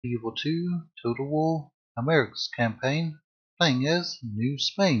World War II, Total War, America's Campaign, playing as New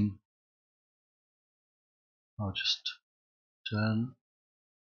Spain. I'll just turn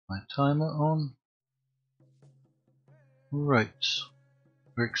my timer on. Right,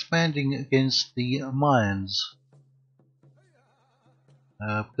 we're expanding against the Mayans.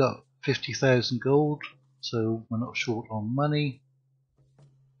 I've got 50,000 gold, so we're not short on money.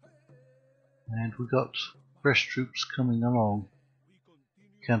 And we've got fresh troops coming along.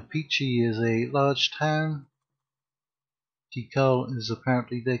 Campeche is a large town. Tikal is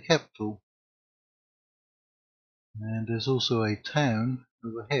apparently their capital. And there's also a town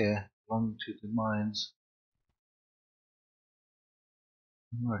over here belonging to the mines.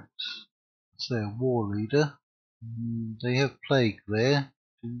 Right, that's their war leader. They have plague there.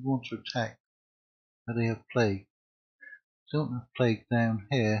 Do we want to attack? Oh, they have plague. Don't have plague down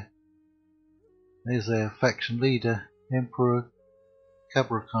here. There's their faction leader, Emperor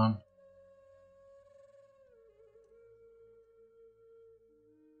Cabrakan.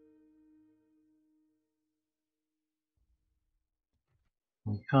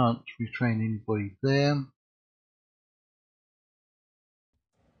 We can't retrain anybody there.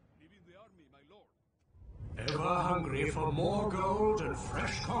 Ever hungry for more gold and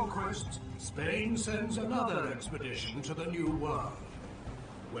fresh conquests, Spain sends another expedition to the New World.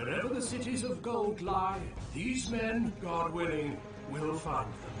 Wherever the cities of gold lie, these men, God willing, will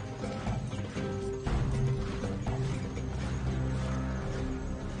find them.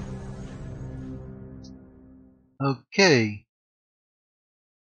 Okay.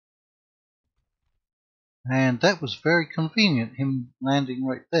 And that was very convenient, him landing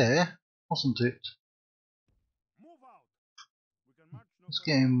right there, wasn't it? Let's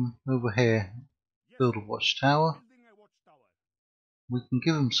get him over here, build a watchtower. We can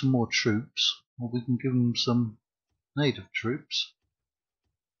give him some more troops, or we can give him some native troops.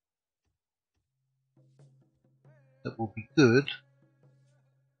 That will be good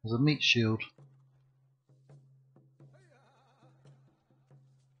as a meat shield.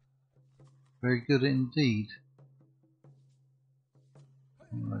 Very good indeed.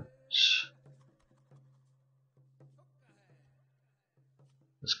 Right.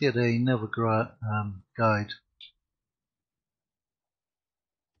 Let's get another guide.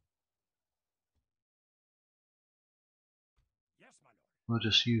 We'll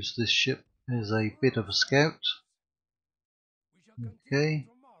just use this ship as a bit of a scout. Okay.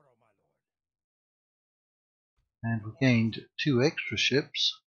 And we gained 2 extra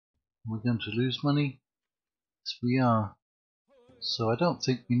ships. We're going to lose money. Yes, we are. So I don't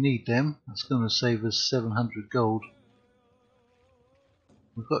think we need them. That's going to save us 700 gold.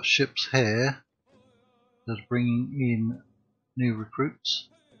 We've got ships here that are bringing in new recruits.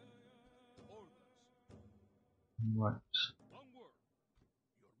 Right.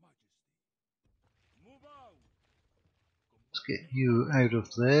 Let's get you out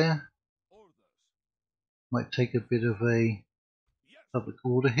of there. Might take a bit of a public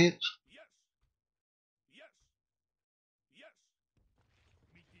order hit.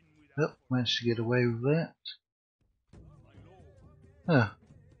 Yep, managed to get away with that. Ah.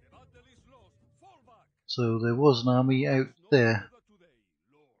 So there was an army out there.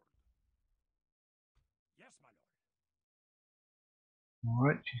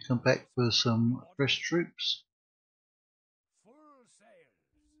 Alright, you come back for some fresh troops.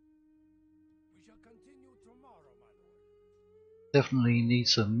 Definitely need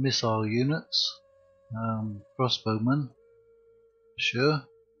some missile units. Crossbowmen, sure.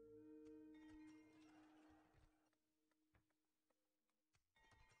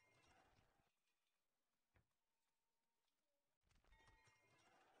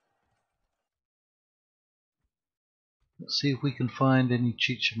 Let's see if we can find any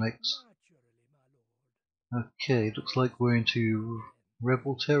chichimecs. Okay, looks like we're into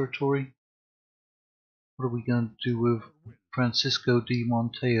rebel territory. What are we going to do with Francisco de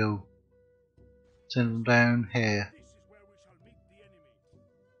Monteo? Send him down here.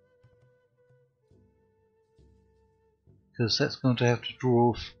 Because that's going to have to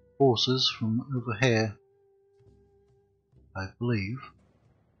draw forces from over here, I believe.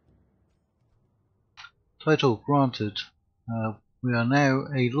 Title granted. We are now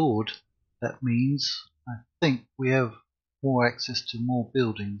a lord. That means I think we have more access to more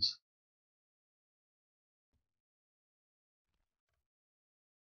buildings.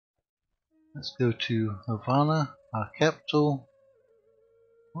 Let's go to Havana, our capital.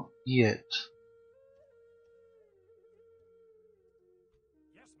 Not yet.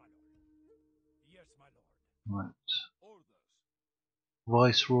 Right.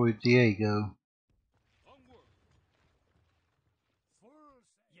 Viceroy Diego.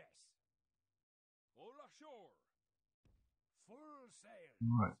 ashore. Full sail.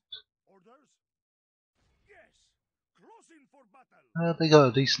 Right. Orders? Yes. Closing for battle. They got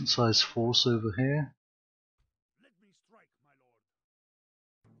a decent sized force over here. Let me strike, my lord.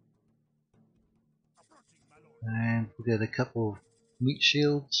 Approaching, my lord. And we'll get a couple of meat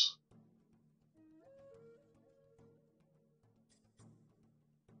shields.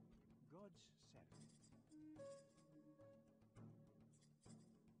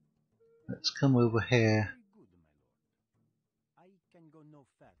 Let's come over here. Very good, my lord. I can go no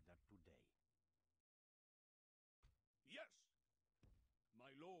further today. Yes, my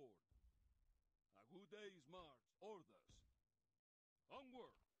lord. A good day's march. Orders.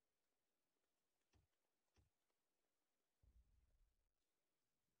 Onward.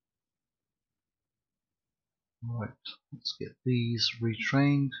 Right, let's get these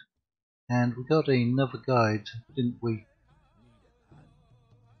retrained. And we got another guide, didn't we?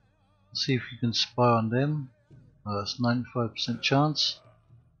 Let's see if you can spy on them. Oh, that's 95% chance.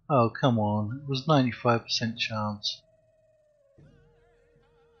 Oh, come on, it was 95% chance.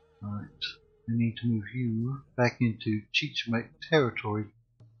 Right, we need to move you back into Chichimek territory.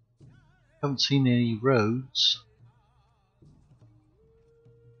 Haven't seen any roads.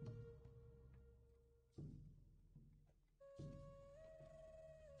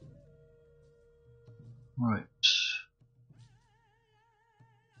 Right.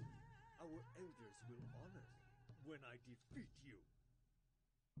 Our elders will honor me when I defeat you.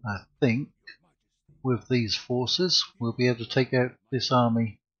 I think Your Majesty. with these forces we'll be able to take out this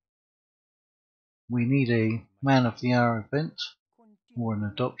army. We need a Man of the Hour event or an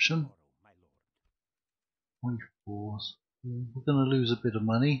adoption. Tomorrow, my lord. We force. We're going to lose a bit of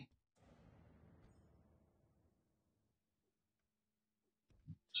money.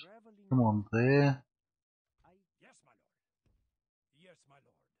 Traveling Come on there. Yes, my lord. Yes, my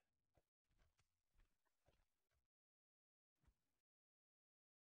lord.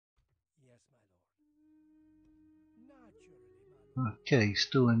 Yes, my lord. Naturally, my lord. Okay,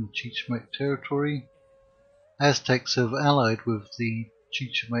 still in Chichimek territory. Aztecs have allied with the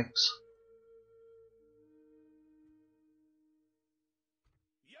Chichimeks.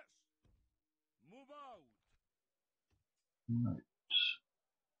 Yes. Move out. Right.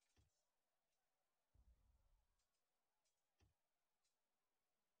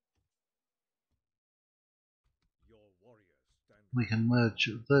 Your warriors stand We can merge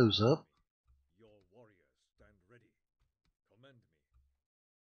those up. Your warriors stand ready. Commend me.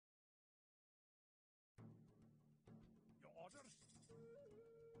 Your orders?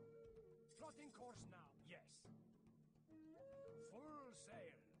 Plotting course now, yes. Full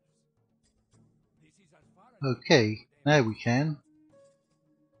sails. This is as far as Okay, now we can.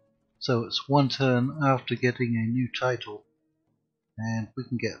 So it's one turn after getting a new title. And we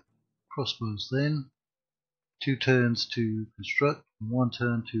can get crossbows then. 2 turns to construct, 1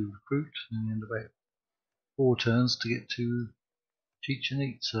 turn to recruit, and about 4 turns to get to Chichen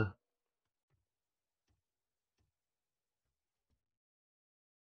Itza.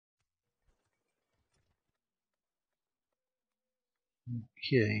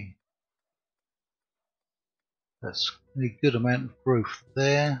 Okay, that's a good amount of growth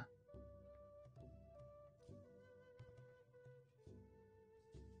there.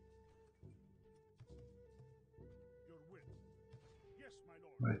 your will. Yes, my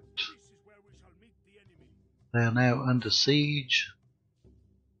lord. Right. This is where we shall meet the enemy. They are now under siege.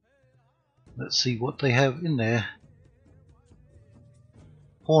 Let's see what they have in there.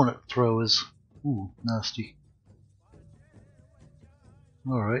 Hornet throwers. Ooh, nasty.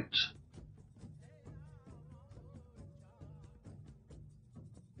 Alright.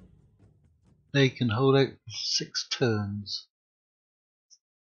 They can hold out for 6 turns.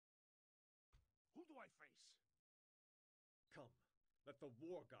 Who do I face? Come, let the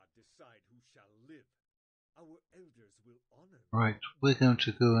war god decide who shall live. Our elders will honor me. Right, we're going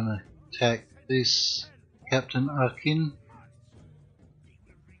to go and attack this Captain Akin.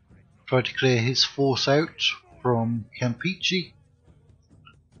 Try to clear his force out from Campeche.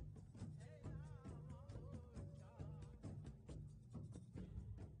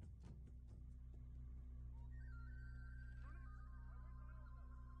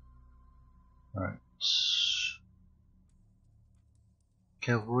 Right.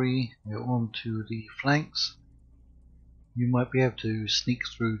 Cavalry, we're on to the flanks. You might be able to sneak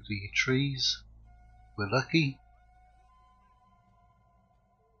through the trees. We're lucky.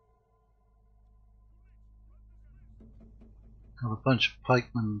 Got a bunch of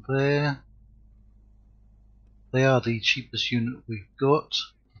pikemen there. They are the cheapest unit we've got.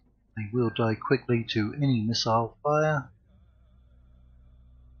 They will die quickly to any missile fire.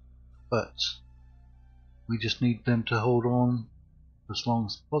 But We just need them to hold on as long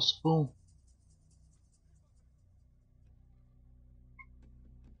as possible.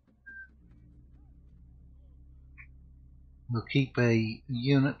 We'll keep a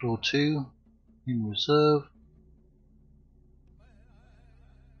unit or two in reserve.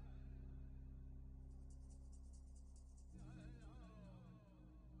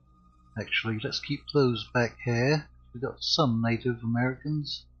 Actually, let's keep those back here. We've got some Native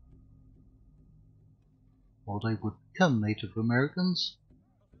Americans, or they would become Native Americans.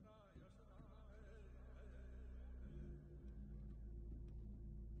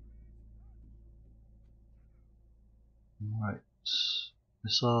 Right,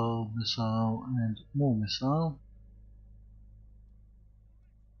 missile, missile, and more missile.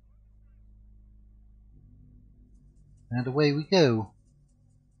 And away we go.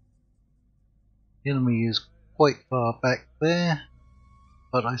 The enemy is quite far back there,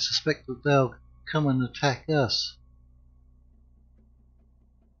 but I suspect that they'll come and attack us.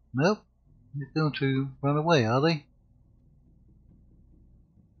 Nope, they're going to run away, are they?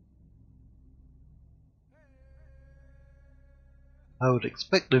 I would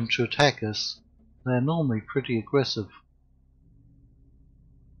expect them to attack us. They're normally pretty aggressive.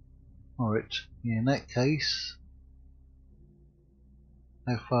 Alright, in that case,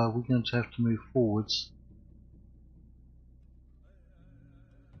 how far are we going to have to move forwards?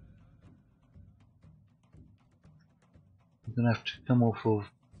 We're going to have to come off of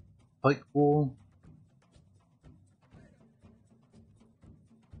pike wall.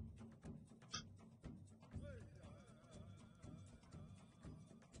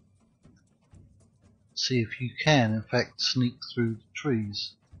 See if you can, in fact, sneak through the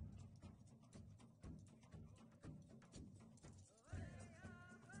trees.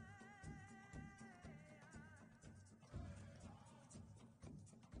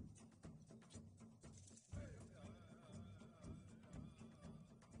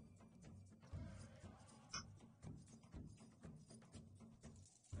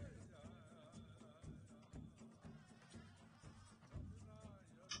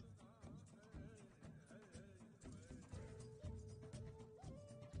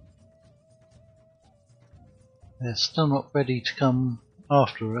 They're still not ready to come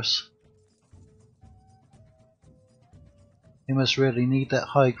after us. They must really need that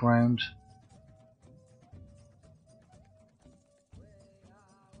high ground.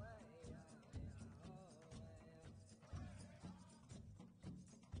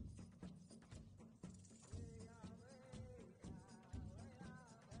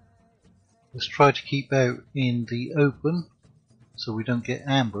 Let's try to keep out in the open so we don't get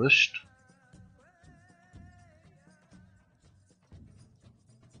ambushed.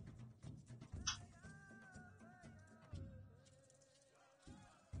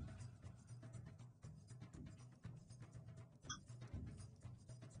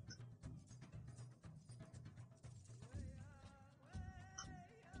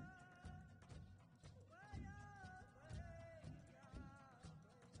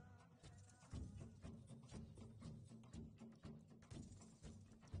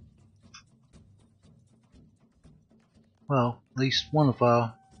 Well, at least one of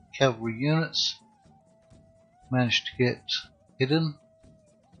our cavalry units managed to get hidden.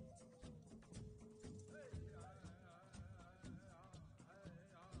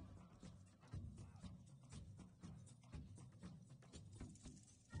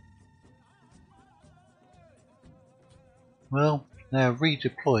 Well, they're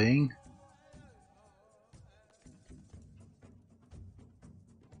redeploying.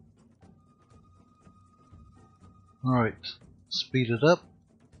 Alright, speed it up.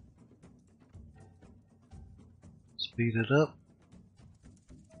 Speed it up.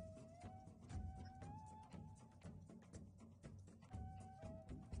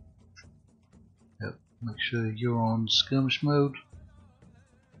 Yep, make sure you're on skirmish mode.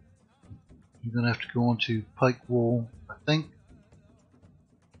 You're going to have to go onto pike wall, I think.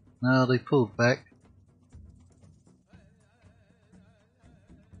 No, they pulled back.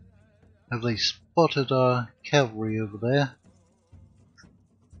 Have they spotted our cavalry over there?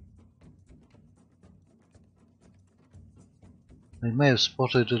 They may have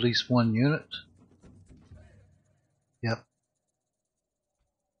spotted at least one unit. Yep.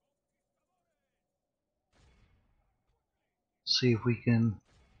 See if we can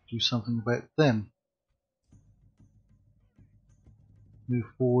do something about them. Move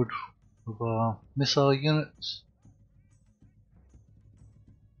forward with our missile units.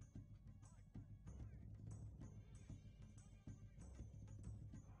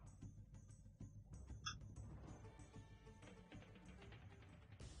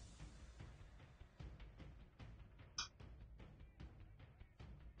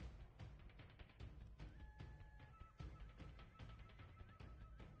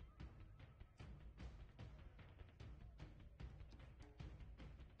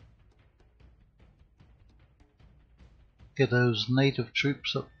 Get those native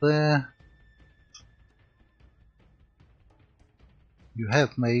troops up there. You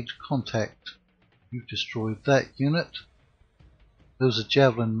have made contact. You've destroyed that unit. Those are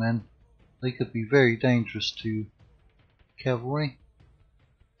javelin men. They could be very dangerous to cavalry.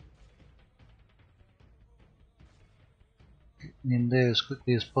 Get in there as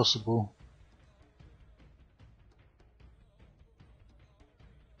quickly as possible.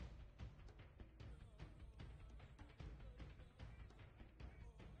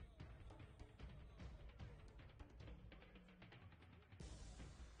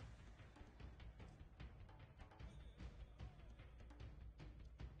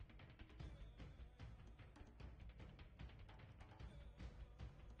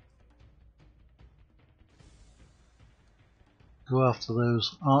 Go after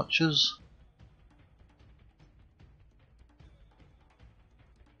those archers.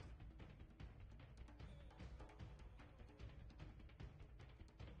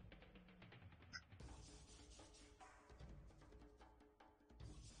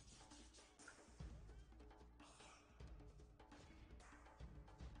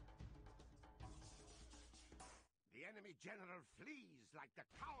 The enemy general flees like the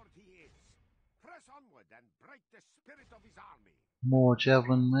coward he is. Press onward and break the spirit of his army. More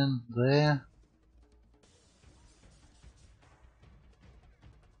javelin men there.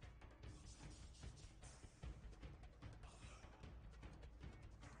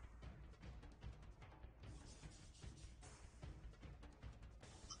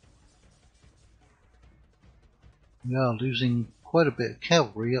 We are losing quite a bit of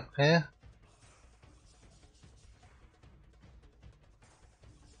cavalry up here.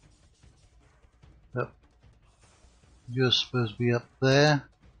 Yep. You're supposed to be up there,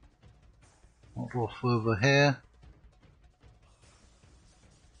 not off over here.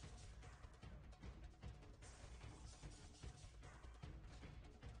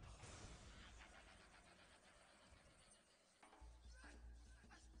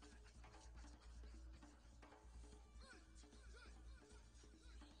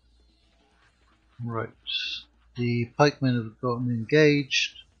 Right, the pikemen have gotten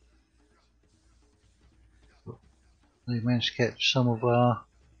engaged. They managed to catch some of our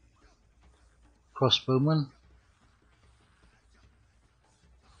crossbowmen.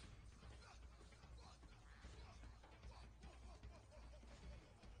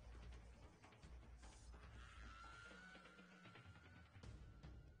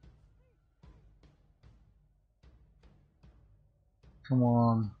 Come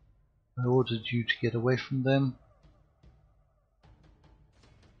on, I ordered you to get away from them.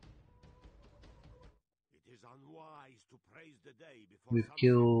 It is unwise to praise the day before We've sunset.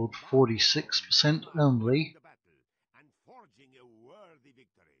 killed 46% only. And forging a worthy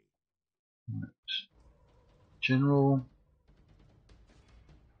victory. Right. General.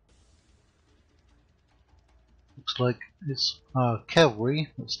 Looks like it's our cavalry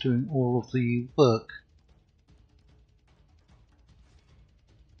that's doing all of the work.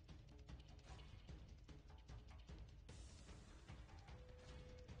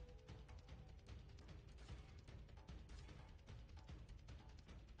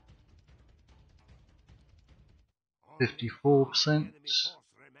 Only 54%. half the enemy force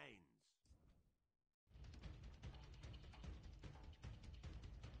remains.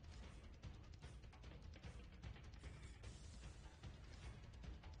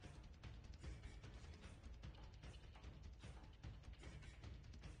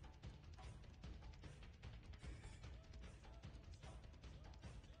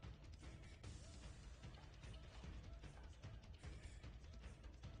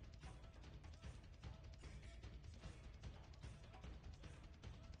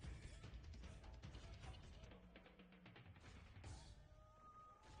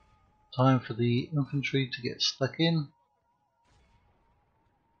 Time for the infantry to get stuck in.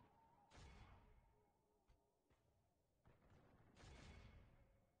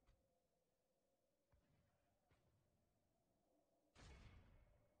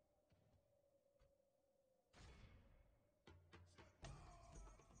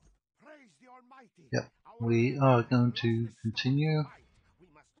 Praise the Almighty. Yep, Our we enemy are has going lost to the struggle continue. fight. We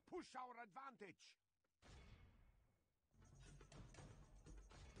must push our advantage.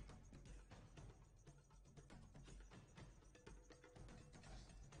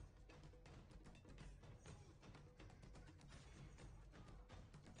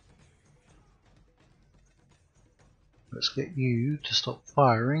 Let's get you to stop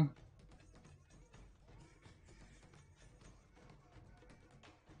firing.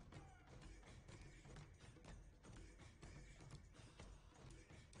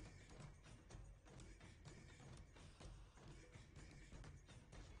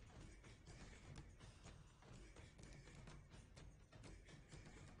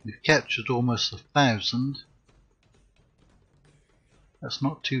 We've captured almost 1,000. That's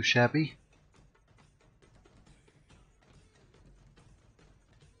not too shabby.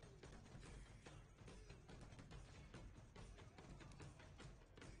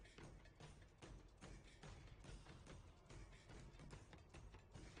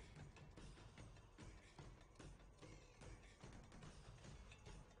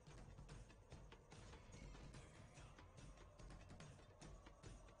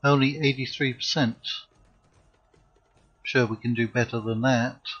 Only 83%. Sure, we can do better than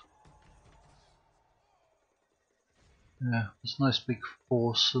that. Yeah, there's a nice big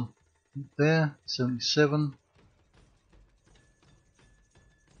force there. 77.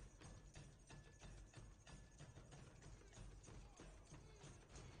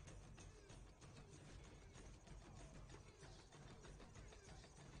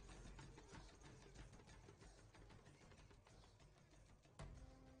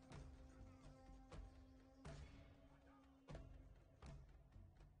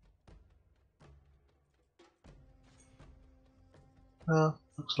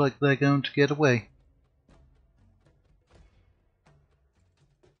 Looks like they're going to get away.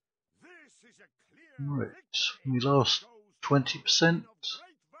 Right, we lost 20%.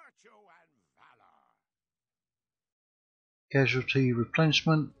 Casualty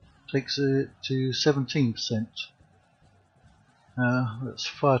replenishment takes it to 17%. That's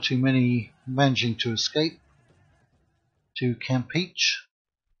far too many managing to escape to Campeche.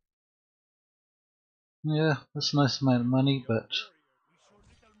 Yeah, that's a nice amount of money, but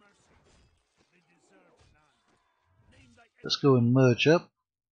let's go and merge up,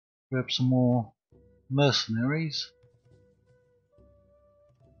 grab some more mercenaries.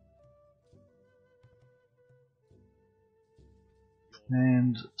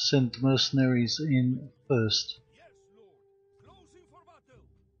 And send the mercenaries in first.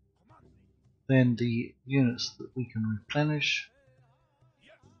 Then the units that we can replenish.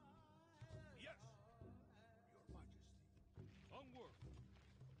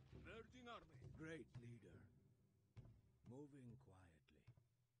 Great leader. Moving quietly.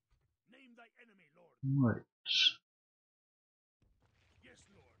 Name thy enemy, Lord. Right. Yes,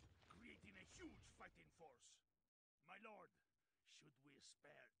 Lord. Creating a huge fighting force. My Lord, should we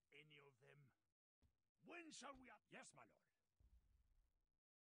spare any of them? When shall we... Yes, my Lord.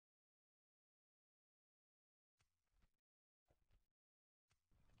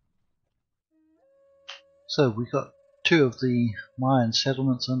 So we got 2 of the Mayan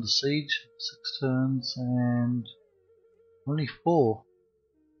settlements under siege, 6 turns, and only 4.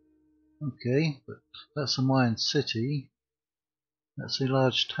 Okay, but that's a Mayan city. That's a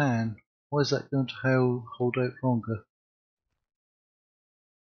large town. Why is that going to hold out longer?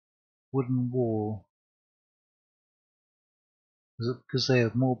 Wooden wall. Is it because they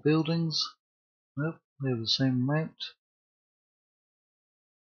have more buildings? Nope, they have the same amount.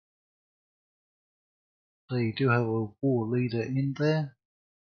 They do have a war leader in there.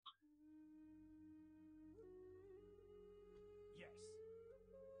 Yes.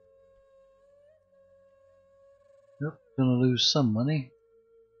 Yep, gonna lose some money.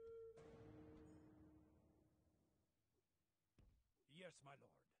 Yes, my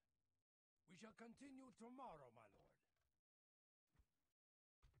lord. We shall continue tomorrow, my lord.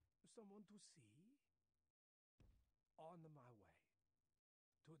 Someone to see? On my way.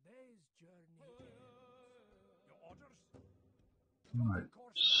 Today's journey ends. Your orders? Right. Plotting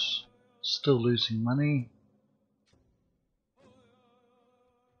course now, my lord. Still losing money.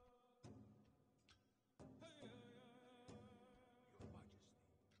 Your Majesty.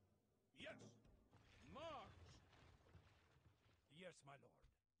 Yes. March. Yes, my lord.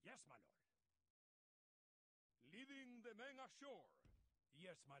 Yes, my lord. Leading the men ashore.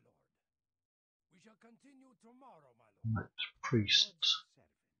 Yes, my lord. We shall continue tomorrow, my lord. Right. Priest. Servant.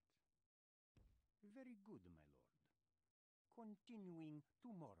 Very good, my lord. Continuing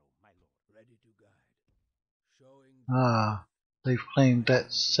tomorrow, my lord. Ready to guide. Showing. Ah, they've claimed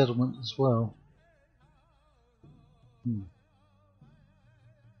that settlement as well. Orders.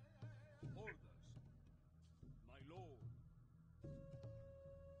 My lord.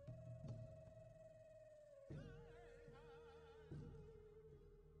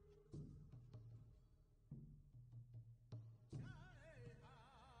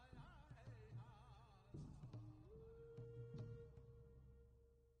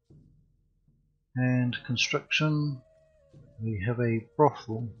 And construction. We have a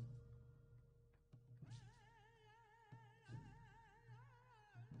brothel.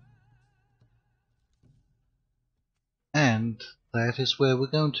 And that is where we're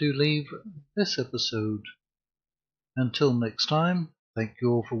going to leave this episode. Until next time. Thank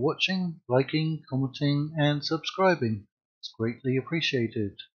you all for watching, liking, commenting and subscribing. It's greatly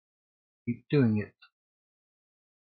appreciated. Keep doing it.